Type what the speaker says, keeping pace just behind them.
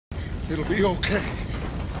It'll be okay.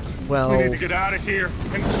 Well... We need to get out of here,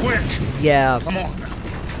 and quick! Yeah. Come on now.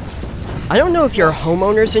 I don't know if your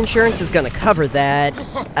homeowner's insurance is gonna cover that.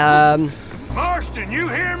 Marston, you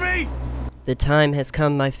hear me? The time has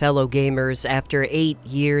come, my fellow gamers. After 8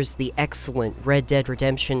 years, the excellent Red Dead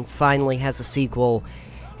Redemption finally has a sequel,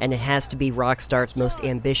 and it has to be Rockstar's most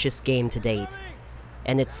ambitious game to date.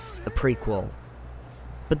 And it's a prequel.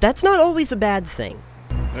 But that's not always a bad thing.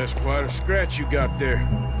 That's quite a scratch you got there.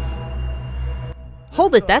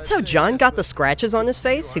 Hold it, that's how John got the scratches on his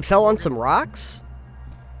face? He fell on some rocks?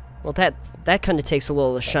 Well, that kind of takes a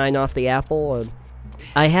little of the shine off the apple.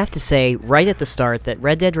 I have to say, right at the start, that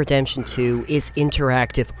Red Dead Redemption 2 is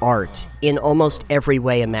interactive art in almost every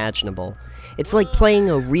way imaginable. It's like playing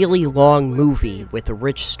a really long movie with a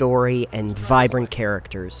rich story and vibrant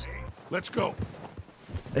characters. Let's go.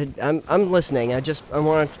 I'm listening. I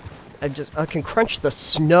can crunch the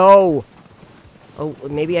snow. Oh,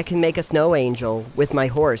 maybe I can make a snow angel with my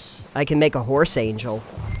horse. I can make a horse angel.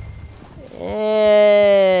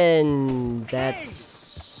 And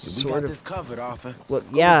that's we got this covered, Arthur. Well,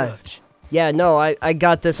 yeah. Yeah, no, I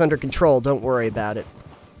got this under control. Don't worry about it.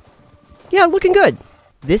 Yeah, looking good.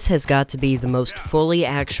 This has got to be the most fully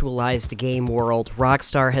actualized game world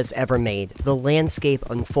Rockstar has ever made. The landscape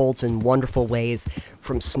unfolds in wonderful ways,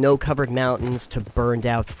 from snow-covered mountains to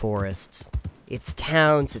burned-out forests. Its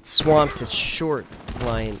towns, its swamps, its short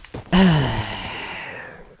line...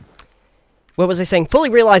 What was I saying? Fully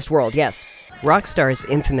realized world, yes. Rockstar is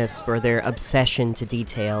infamous for their obsession to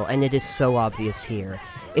detail, and it is so obvious here.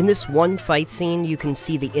 In this one fight scene, you can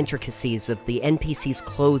see the intricacies of the NPC's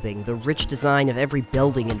clothing, the rich design of every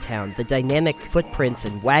building in town, the dynamic footprints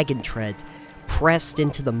and wagon treads pressed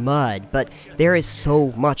into the mud, but there is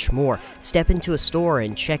so much more. Step into a store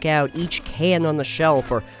and check out each can on the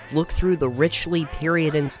shelf, or look through the richly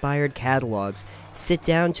period-inspired catalogs. Sit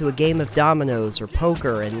down to a game of dominoes or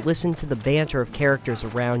poker and listen to the banter of characters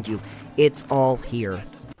around you. It's all here.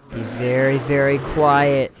 Be very, very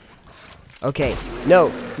quiet. Okay. No,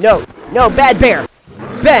 bad bear!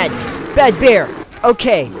 Bad bear!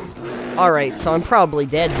 Okay. Alright, so I'm probably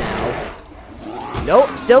dead now.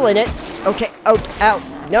 Nope, still in it. Okay, oh, ow.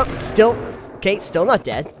 Nope, still. Okay, still not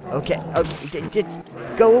dead. Okay,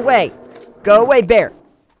 go away. Go away, bear.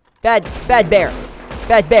 Bad bear.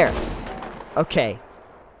 Bad bear. Okay.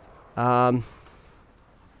 Gotta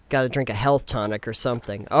drink a health tonic or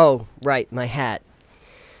something. Oh, right, my hat.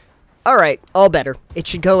 Alright, all better. It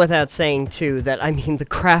should go without saying, too, that, I mean, the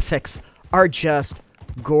graphics are just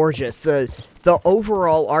gorgeous. The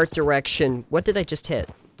overall art direction... What did I just hit?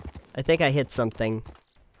 I think I hit something.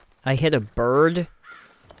 I hit a bird?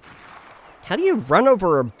 How do you run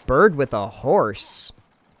over a bird with a horse?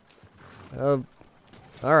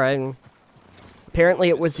 Alright. Apparently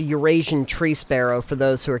it was a Eurasian tree sparrow, for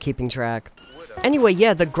those who are keeping track. Anyway,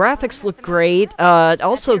 yeah, the graphics look great.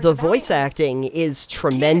 Also, the voice acting is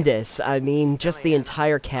tremendous. I mean, just the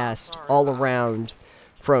entire cast, all around,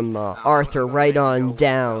 from Arthur right on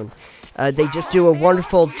down. They just do a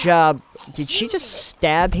wonderful job. Did she just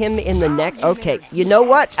stab him in the neck? Okay, you know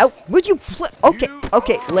what? Oh, would you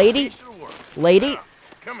okay, lady?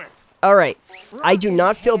 Alright, I do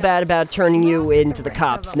not feel bad about turning you into the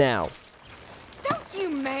cops now. Don't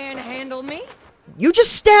you manhandle me! You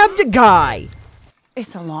just stabbed a guy!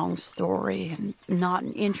 It's a long story and not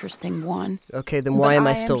an interesting one. Okay, then why am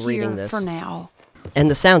I still reading this? For now. And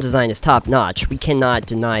the sound design is top-notch. We cannot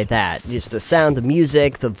deny that. Just the sound, the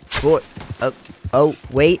music, the voice... oh,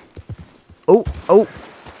 wait. Oh.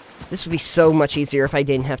 This would be so much easier if I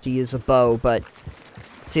didn't have to use a bow, but...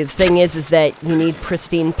 See, the thing is that you need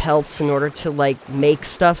pristine pelts in order to, like, make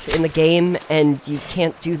stuff in the game, and you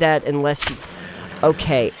can't do that unless you...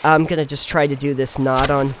 Okay, I'm gonna just try to do this not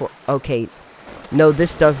on... Okay. No,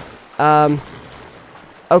 this does...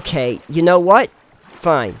 Okay, you know what?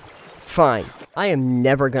 Fine. I am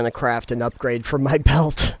never gonna craft an upgrade for my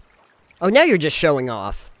belt. Oh, now you're just showing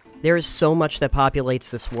off. There is so much that populates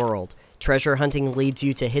this world. Treasure hunting leads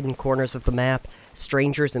you to hidden corners of the map.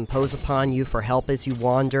 Strangers impose upon you for help as you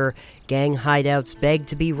wander. Gang hideouts beg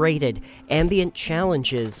to be raided. Ambient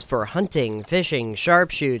challenges for hunting, fishing,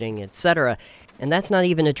 sharpshooting, etc. And that's not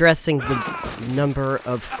even addressing the number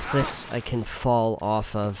of cliffs I can fall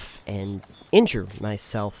off of and injure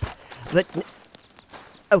myself. But...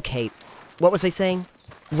 Okay, what was I saying?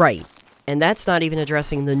 Right. And that's not even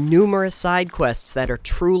addressing the numerous side quests that are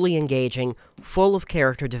truly engaging, full of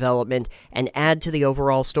character development, and add to the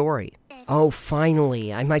overall story. Oh,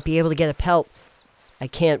 finally, I might be able to get a pelt. I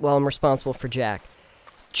can't while I'm responsible for Jack.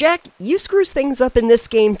 Jack, you screws things up in this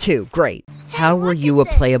game too. Great. How were you a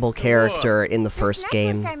playable character in the first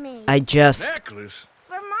game? I just...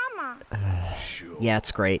 For Mama. Yeah,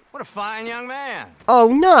 it's great. What a fine young man.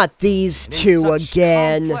 Oh, not these And in two such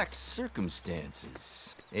again. complex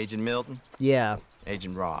circumstances. Agent Milton, Yeah.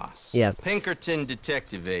 Agent Ross. Yeah. Pinkerton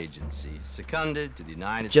Detective Agency, seconded to the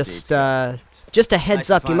United Just, States government. just a heads Nice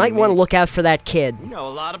up, you might finding want to me. look out for that kid. We know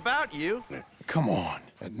a lot about you. Come on.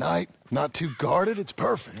 At night, not too guarded, it's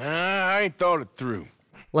perfect. I ain't thought it through.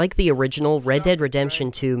 Like the original, Red Dead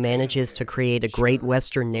Redemption 2 manages to create a great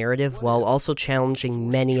Western narrative while also challenging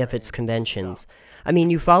many of its conventions. I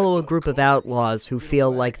mean, you follow a group of outlaws who feel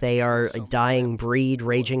like they are a dying breed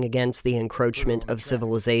raging against the encroachment of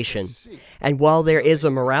civilization. And while there is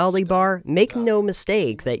a morality bar, make no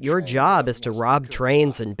mistake that your job is to rob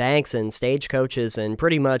trains and banks and stagecoaches and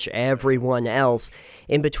pretty much everyone else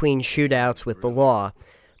in between shootouts with the law.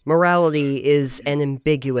 Morality is an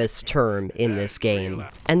ambiguous term in this game,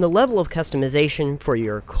 and the level of customization for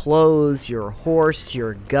your clothes, your horse,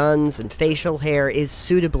 your guns, and facial hair is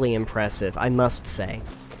suitably impressive, I must say.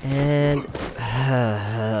 And...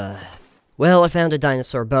 well, I found a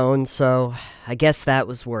dinosaur bone, so I guess that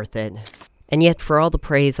was worth it. And yet, for all the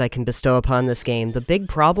praise I can bestow upon this game, the big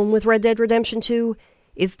problem with Red Dead Redemption 2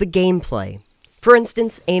 is the gameplay. For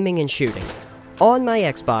instance, aiming and shooting. On my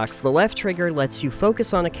Xbox, the left trigger lets you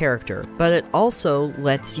focus on a character, but it also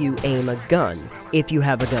lets you aim a gun, if you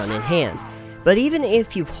have a gun in hand. But even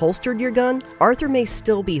if you've holstered your gun, Arthur may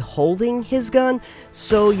still be holding his gun,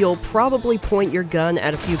 so you'll probably point your gun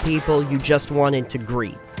at a few people you just wanted to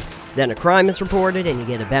greet. Then a crime is reported and you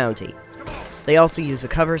get a bounty. They also use a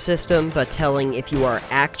cover system, but telling if you are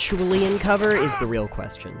actually in cover is the real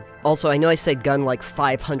question. Also, I know I said gun like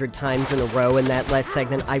 500 times in a row in that last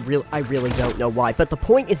segment. I really don't know why, but the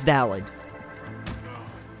point is valid.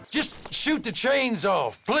 Just shoot the chains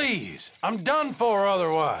off, please. I'm done for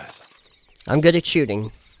otherwise. I'm good at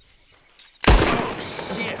shooting.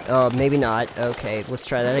 Shit. Oh, maybe not. Okay, let's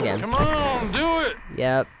try that again. Come on, do it.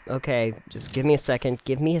 Yep, okay, just give me a second.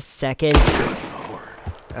 Give me a second.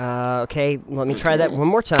 Okay, let me try that one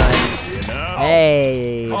more time.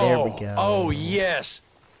 Hey, there we go. Oh, yes.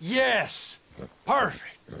 Yes.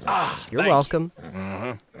 Perfect. Ah, You're thank welcome.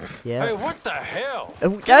 You. Yeah. Hey, what the hell?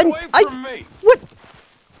 Get Get away from me.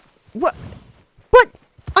 What?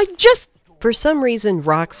 I just... For some reason,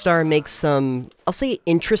 Rockstar makes some, I'll say,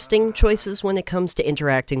 interesting choices when it comes to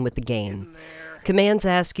interacting with the game. Commands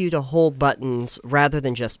ask you to hold buttons rather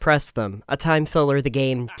than just press them, a time filler the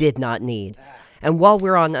game did not need. And while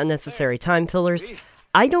we're on unnecessary time fillers,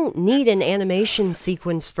 I don't need an animation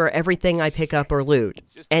sequence for everything I pick up or loot.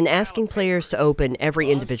 And asking players to open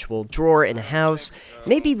every individual drawer in a house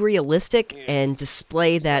may be realistic and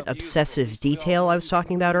display that obsessive detail I was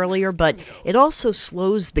talking about earlier, but it also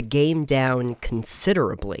slows the game down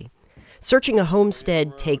considerably. Searching a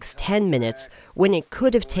homestead takes 10 minutes when it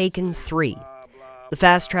could have taken 3. The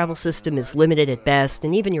fast travel system is limited at best,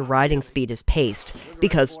 and even your riding speed is paced,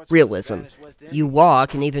 because realism. You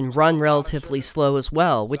walk and even run relatively slow as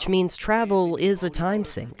well, which means travel is a time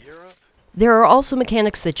sink. There are also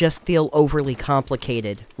mechanics that just feel overly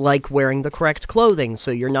complicated, like wearing the correct clothing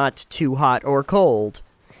so you're not too hot or cold.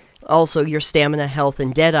 Also, your stamina, health,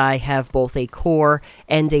 and deadeye have both a core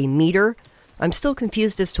and a meter. I'm still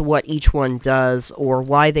confused as to what each one does, or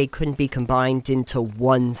why they couldn't be combined into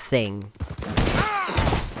one thing.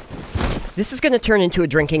 This is going to turn into a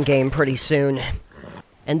drinking game pretty soon.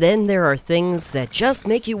 And then there are things that just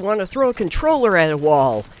make you want to throw a controller at a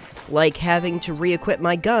wall, like having to re-equip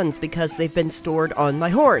my guns because they've been stored on my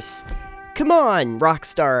horse. Come on,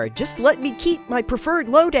 Rockstar, just let me keep my preferred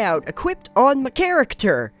loadout equipped on my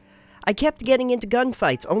character. I kept getting into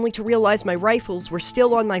gunfights only to realize my rifles were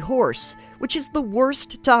still on my horse, which is the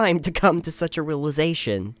worst time to come to such a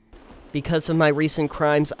realization. Because of my recent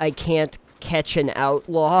crimes, I can't catch an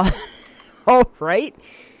outlaw. Alright.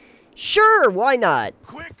 Sure, why not?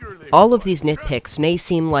 All of these nitpicks may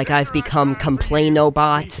seem like I've become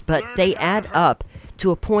complainobot, but they add up to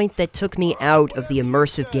a point that took me out of the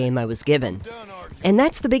immersive game I was given. And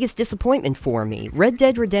that's the biggest disappointment for me. Red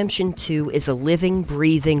Dead Redemption 2 is a living,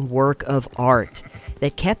 breathing work of art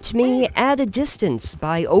that kept me at a distance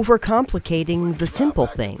by overcomplicating the simple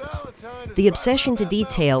things. The obsession to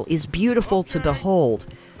detail is beautiful to behold,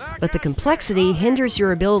 but the complexity hinders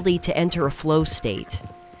your ability to enter a flow state.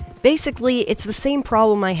 Basically, it's the same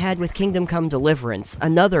problem I had with Kingdom Come Deliverance,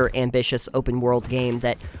 another ambitious open-world game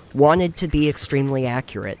that wanted to be extremely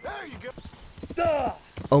accurate.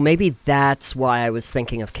 Oh, maybe that's why I was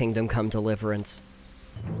thinking of Kingdom Come Deliverance.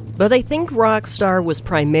 But I think Rockstar was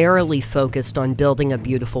primarily focused on building a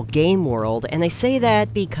beautiful game world, and I say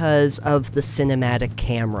that because of the cinematic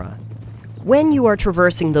camera. When you are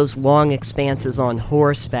traversing those long expanses on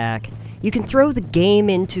horseback, You can throw the game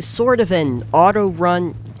into sort of an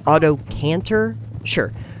auto-canter?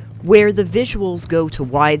 Sure. Where the visuals go to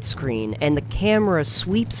widescreen and the camera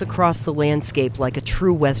sweeps across the landscape like a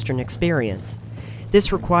true Western experience.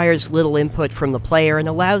 This requires little input from the player and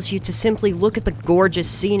allows you to simply look at the gorgeous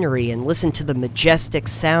scenery and listen to the majestic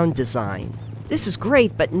sound design. This is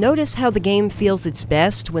great, but notice how the game feels its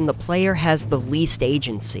best when the player has the least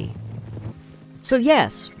agency. So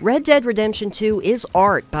yes, Red Dead Redemption 2 is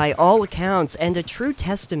art by all accounts and a true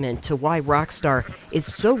testament to why Rockstar is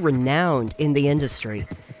so renowned in the industry.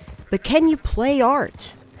 But can you play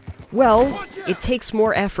art? Well, it takes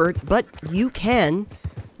more effort, but you can.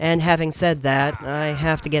 And having said that, I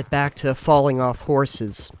have to get back to falling off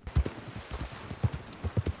horses.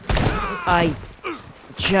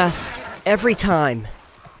 Every time.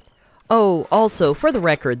 Oh, also, for the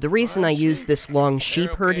record, the reason I used this long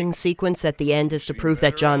sheep herding sequence at the end is to prove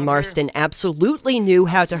that John Marston absolutely knew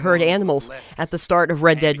how to herd animals at the start of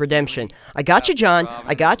Red Dead Redemption. I gotcha, John.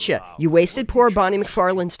 I gotcha. You wasted poor Bonnie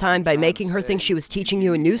McFarlane's time by making her think she was teaching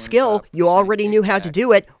you a new skill. You already knew how to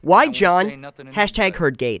do it. Why, John? Hashtag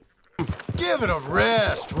Herdgate. Give it a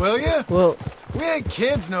rest, will ya? Well, We ain't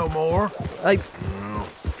kids no more. Well, it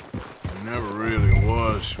never really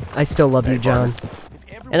was. I still love you, John.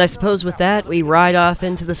 And I suppose with that, we ride off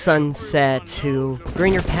into the sunset to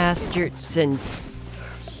greener pastures and...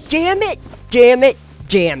 Damn it! Damn it!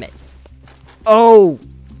 Damn it! Oh!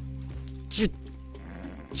 Just...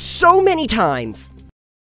 so many times!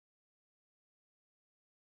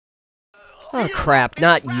 Oh crap,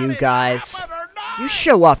 not you guys. You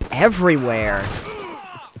show up everywhere.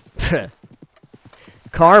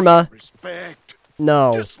 Karma. Respect.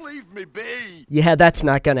 No. Just leave me be. Yeah, that's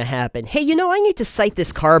not gonna happen. Hey, you know, I need to sight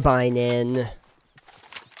this carbine in.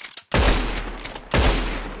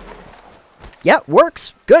 Yeah,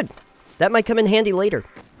 works. Good. That might come in handy later.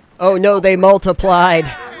 Oh no, they multiplied.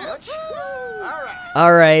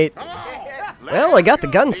 Alright. Well, I got the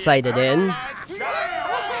gun sighted in.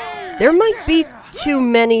 There might be too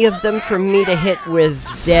many of them for me to hit with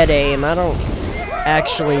dead aim. I don't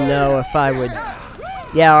actually know if I would...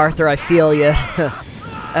 Yeah, Arthur, I feel ya.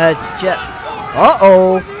 It's just...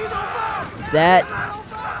 Uh-oh! That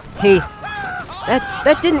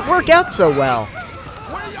didn't work out so well.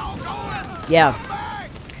 Yeah.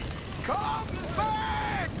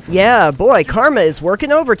 Yeah, boy, Karma is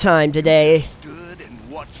working overtime today.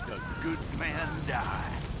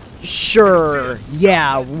 Sure.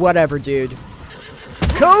 Yeah, whatever, dude.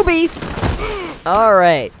 Kobe!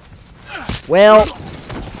 Alright. Well...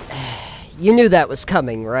 You knew that was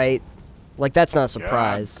coming, right? Like, that's not a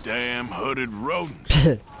surprise. Goddamn hooded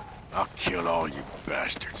rodents. I'll kill all you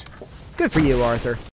bastards. Good for you, Arthur.